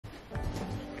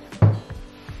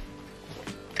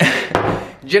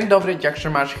Dzień dobry, jak się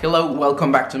masz? Hello,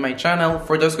 welcome back to my channel.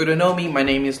 For those who don't know me, my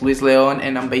name is Luis Leon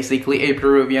and I'm basically a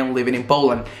Peruvian living in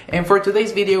Poland. And for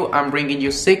today's video, I'm bringing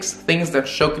you 6 things that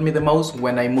shocked me the most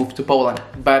when I moved to Poland.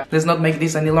 But let's not make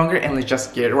this any longer and let's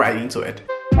just get right into it.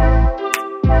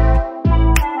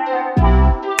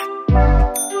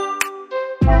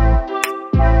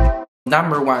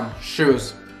 Number 1,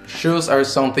 shoes. Shoes are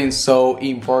something so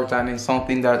important and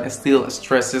something that still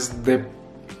stresses the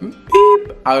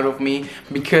beep out of me,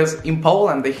 because in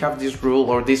Poland they have this rule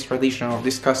or this tradition or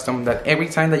this custom that every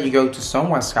time that you go to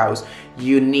someone's house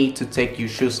you need to take your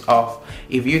shoes off.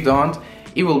 If you don't,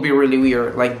 it will be really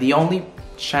weird. Like the only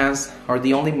chance or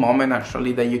the only moment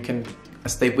actually that you can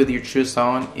stay with your shoes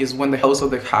on is when the host of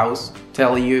the house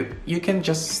tell you you can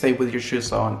just stay with your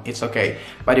shoes on, it's okay.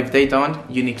 But if they don't,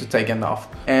 you need to take them off.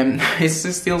 And it's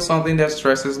still something that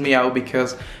stresses me out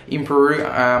because in Peru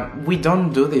we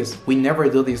don't do this. We never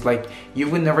do this. Like you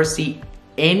will never see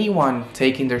anyone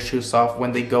taking their shoes off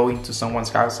when they go into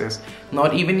someone's houses.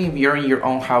 Not even if you're in your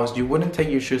own house, you wouldn't take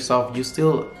your shoes off. You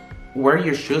still wear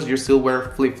your shoes, you still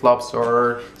wear flip-flops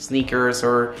or sneakers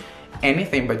or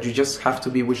anything, but you just have to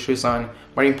be with shoes on.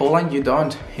 But in Poland you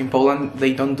don't. In Poland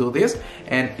they don't do this,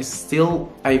 and it's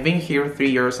still, I've been here 3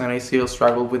 years and I still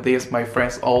struggle with this. My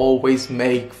friends always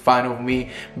make fun of me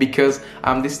because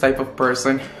I'm this type of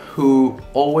person who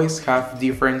always have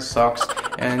different socks,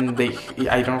 and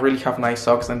I don't really have nice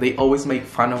socks, and they always make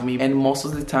fun of me. And most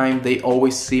of the time they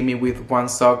always see me with one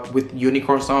sock with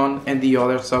unicorns on and the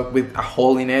other sock with a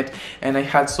hole in it. And I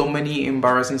had so many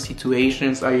embarrassing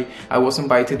situations. I was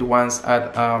invited once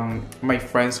at my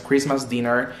friend's Christmas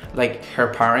dinner. Like her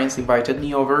parents invited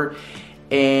me over,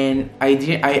 and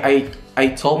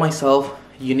I told myself,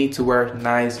 you need to wear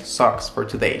nice socks for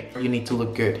today, you need to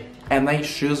look good. And I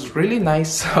choose really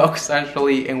nice socks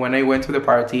actually. And when I went to the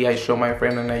party, I showed my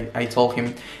friend and I told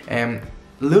him,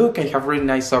 look, I have really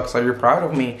nice socks, are you proud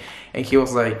of me? And he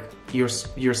was like, your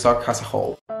sock has a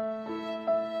hole.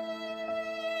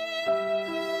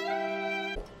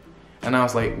 And I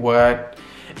was like, what?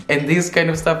 And this kind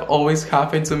of stuff always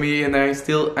happened to me, and I'm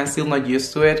still not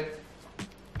used to it.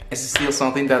 It's still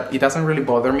something that, it doesn't really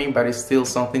bother me, but it's still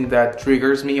something that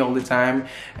triggers me all the time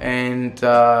and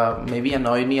maybe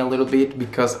annoy me a little bit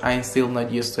because I'm still not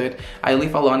used to it. I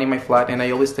live alone in my flat and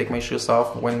I always take my shoes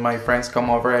off. When my friends come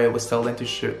over, I always tell them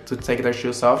to take their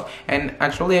shoes off. And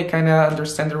actually I kind of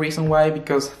understand the reason why,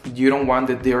 because you don't want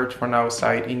the dirt from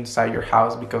outside inside your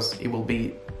house because it will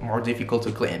be more difficult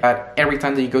to clean. But every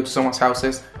time that you go to someone's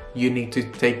houses, you need to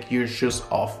take your shoes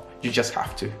off. You just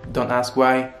have to. Don't ask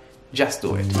why. Just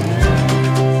do it.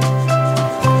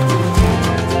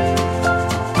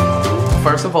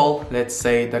 First of all, let's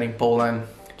say that in Poland,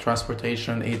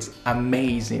 transportation is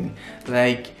amazing.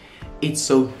 Like, it's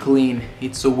so clean,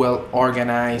 it's so well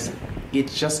organized,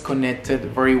 it's just connected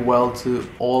very well to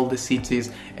all the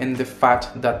cities, and the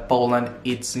fact that Poland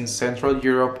is in Central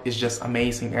Europe is just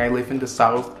amazing. I live in the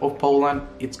south of Poland,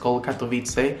 it's called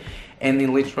Katowice, and it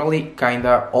literally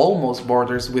kinda almost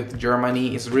borders with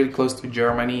Germany. It's really close to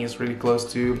Germany, it's really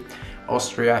close to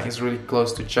Austria, it's really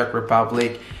close to Czech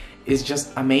Republic. It's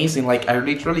just amazing. Like I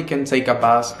literally can take a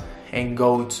bus and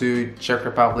go to Czech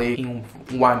Republic in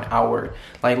 1 hour.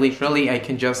 Like literally I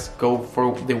can just go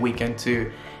for the weekend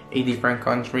to a different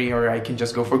country, or I can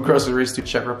just go for groceries to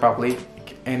Czech Republic,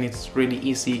 and it's really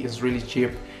easy, it's really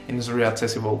cheap, and it's really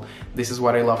accessible. This is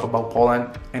what I love about Poland,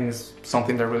 and it's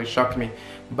something that really shocked me.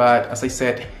 But as I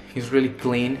said, it's really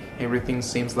clean, everything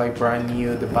seems like brand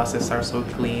new, the buses are so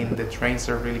clean, the trains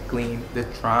are really clean, the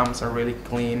trams are really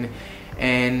clean,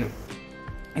 and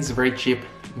it's very cheap.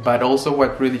 But also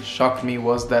what really shocked me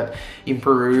was that in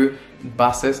Peru,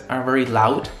 buses are very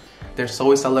loud. There's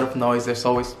always a lot of noise, there's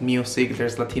always music,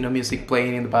 there's Latino music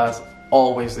playing in the bus.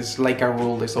 Always, it's like a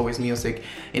rule, there's always music.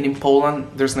 And in Poland,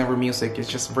 there's never music, it's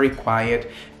just very quiet.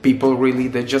 People really,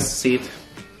 they just sit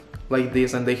like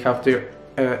this and they have their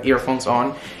earphones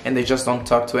on and they just don't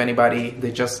talk to anybody,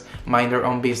 they just mind their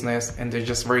own business and they're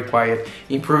just very quiet.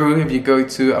 In Peru, if you go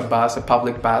to a bus, a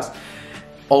public bus,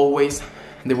 always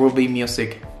there will be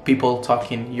music, people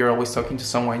talking, you're always talking to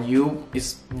someone.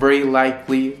 It's very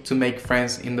likely to make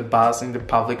friends in the bus, in the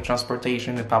public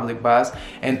transportation, the public bus.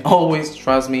 And always,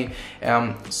 trust me,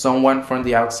 someone from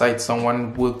the outside,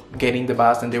 someone will get in the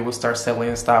bus and they will start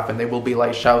selling stuff and they will be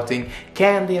like shouting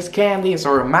candies, candies,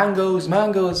 or mangoes,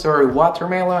 mangoes, or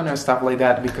watermelon or stuff like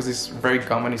that, because it's very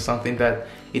common. It's something that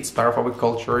it's part of our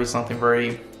culture, it's something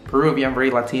very Peruvian,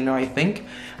 very Latino, I think.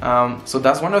 So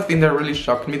that's one of the things that really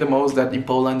shocked me the most, that in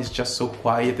Poland it's just so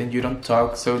quiet and you don't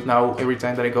talk. So now every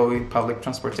time that I go in public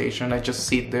transportation, I just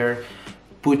sit there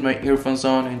put my earphones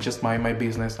on and just mind my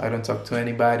business. I don't talk to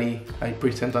anybody. I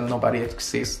pretend that nobody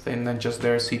exists, and I'm just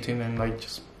there sitting and like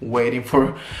just waiting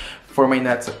for my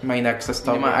next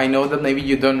stop. I know that maybe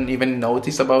you don't even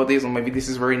notice about this, or maybe this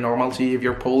is very normal to you. If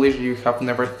you're Polish, you have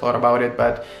never thought about it,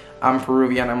 but I'm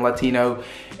Peruvian, I'm Latino,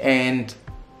 and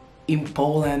in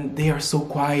Poland they are so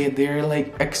quiet. They're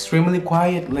like extremely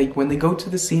quiet. Like when they go to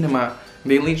the cinema,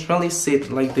 they literally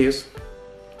sit like this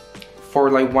for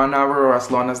like 1 hour or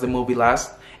as long as the movie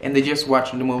lasts, and they just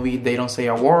watch the movie. They don't say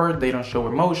a word, they don't show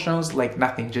emotions, like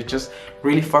nothing. Just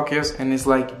really focus, and it's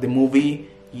like the movie,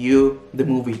 the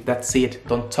movie, that's it.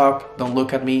 Don't talk, don't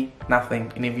look at me,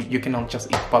 nothing. And if you cannot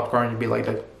just eat popcorn and be like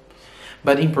that.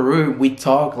 But in Peru, we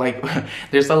talk, like,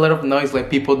 there's a lot of noise,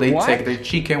 like people, they take their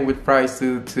chicken with fries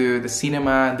to the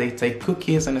cinema, they take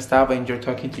cookies and stuff, and you're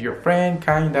talking to your friend,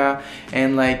 kinda,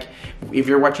 and like, if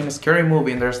you're watching a scary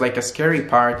movie and there's like a scary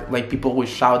part, like people will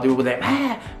shout, they will be like,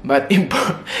 ah! But in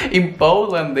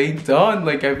Poland, they don't.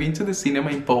 Like, I've been to the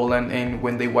cinema in Poland, and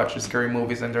when they watch the scary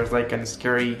movies and there's like a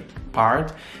scary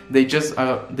part, they just,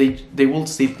 they will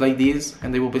sit like this,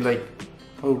 and they will be like,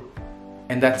 oh.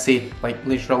 And that's it, like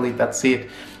literally that's it.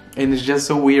 And it's just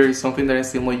so weird. It's something that I'm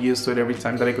still not used to it. Every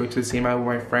time that I go to the cinema with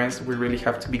my friends, we really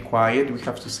have to be quiet. We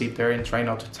have to sit there and try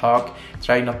not to talk,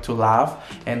 try not to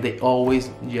laugh. And they always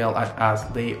yell at us.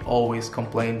 They always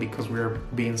complain because we're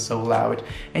being so loud.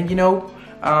 And you know,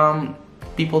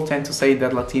 people tend to say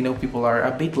that Latino people are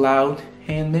a bit loud,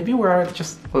 and maybe we're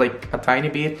just like a tiny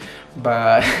bit,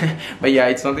 but but yeah,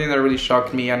 it's something that really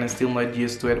shocked me, and I'm still not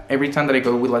used to it. Every time that I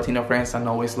go with Latino friends, I'm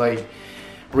always like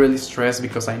really stressed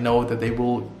because I know that they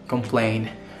will complain.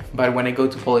 But when I go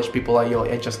to Polish people,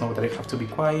 I just know that I have to be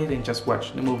quiet and just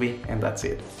watch the movie, and that's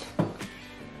it.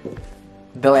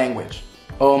 The language.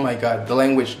 Oh my god, the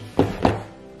language.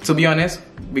 To be honest,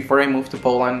 before I moved to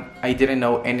Poland, I didn't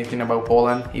know anything about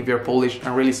Poland. If you're Polish,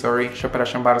 I'm really sorry,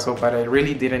 przepraszam bardzo, but I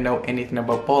really didn't know anything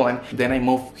about Poland. Then I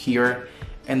moved here,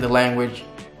 and the language,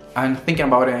 I'm thinking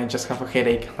about it and I just have a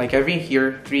headache. Like, I've been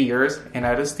here 3 years and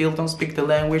I still don't speak the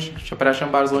language.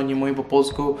 Przepraszam bardzo, nie mówię po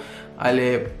polsku, ale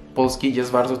polski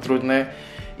jest bardzo trudny.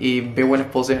 I byłem w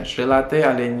Polsce 3 lata,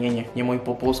 ale nie mówię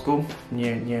po polsku.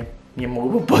 Nie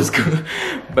mówię po polsku.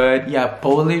 But yeah,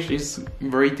 Polish is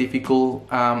very difficult.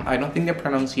 I don't think the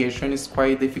pronunciation is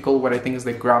quite difficult. What I think is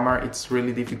the grammar, it's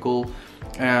really difficult.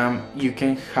 You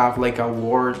can have like a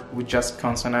word with just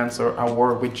consonants, or a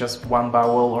word with just 1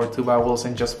 vowel or 2 vowels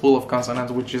and just full of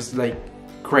consonants, which is like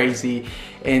crazy.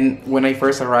 And when I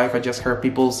first arrived, I just heard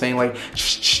people saying like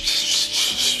shh, shh, shh,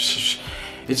 shh.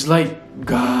 It's like,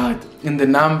 God. And the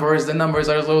numbers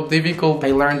are so difficult.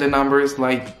 I learned the numbers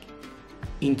like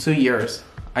in 2 years.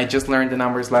 I just learned the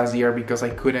numbers last year because I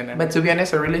couldn't. But to be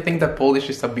honest, I really think that Polish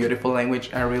is a beautiful language.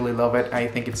 I really love it. I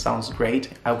think it sounds great.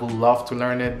 I would love to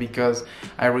learn it because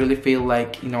I really feel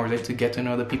like in order to get to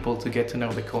know the people, to get to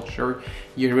know the culture,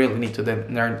 you really need to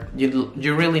learn.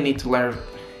 You really need to learn.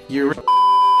 You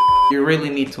really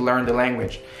need to learn the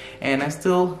language. And I'm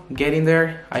still getting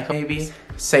there. I hope. Maybe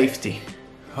safety.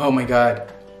 Oh my God,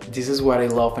 this is what I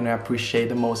love and I appreciate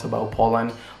the most about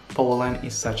Poland. Poland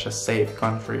is such a safe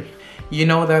country. You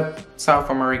know that South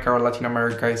America or Latin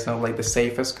America is not like the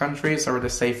safest countries or the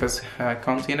safest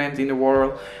continent in the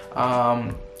world.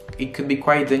 It could be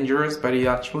quite dangerous, but it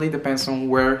actually depends on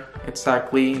where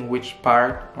exactly, in which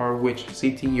part or which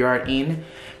city you are in.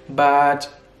 But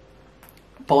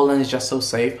Poland is just so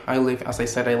safe. As I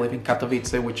said, I live in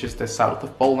Katowice, which is the south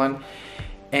of Poland.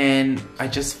 And I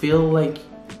just feel like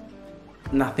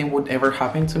nothing would ever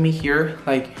happen to me here.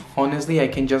 Like, honestly, I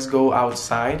can just go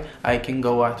outside. I can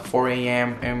go at 4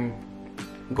 a.m. and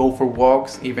go for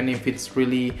walks, even if it's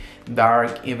really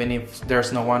dark, even if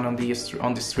there's no one on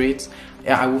the streets.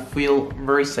 I will feel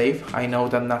very safe. I know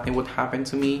that nothing would happen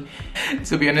to me.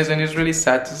 To be honest, and it's really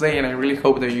sad to say, and I really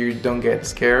hope that you don't get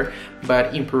scared,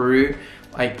 but in Peru,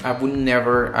 like,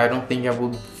 I don't think I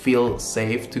would feel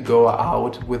safe to go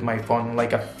out with my phone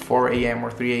like at 4 a.m.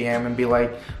 or 3 a.m. and be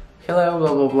like, hello,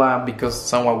 blah blah blah, because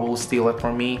someone will steal it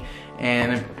from me.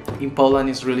 And in Poland,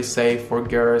 it's really safe for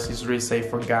girls, it's really safe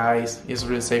for guys, it's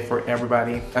really safe for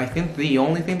everybody. I think the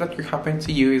only thing that could happen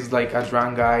to you is like a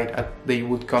drunk guy. They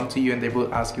would come to you and they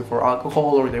will ask you for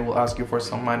alcohol, or they will ask you for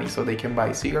some money so they can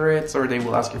buy cigarettes, or they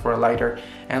will ask you for a lighter,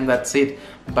 and that's it.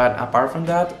 But apart from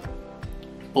that,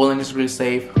 Poland is really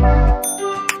safe.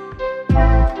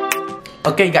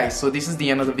 Okay guys, so this is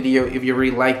the end of the video. If you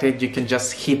really liked it, you can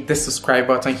just hit the subscribe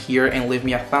button here and leave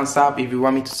me a thumbs up if you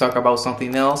want me to talk about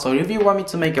something else, or if you want me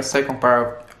to make a second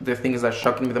part the things that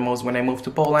shocked me the most when I moved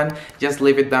to Poland, just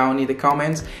leave it down in the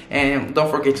comments. And don't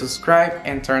forget to subscribe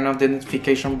and turn on the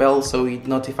notification bell so it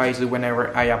notifies you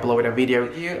whenever I upload a video.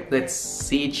 Let's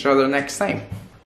see each other next time.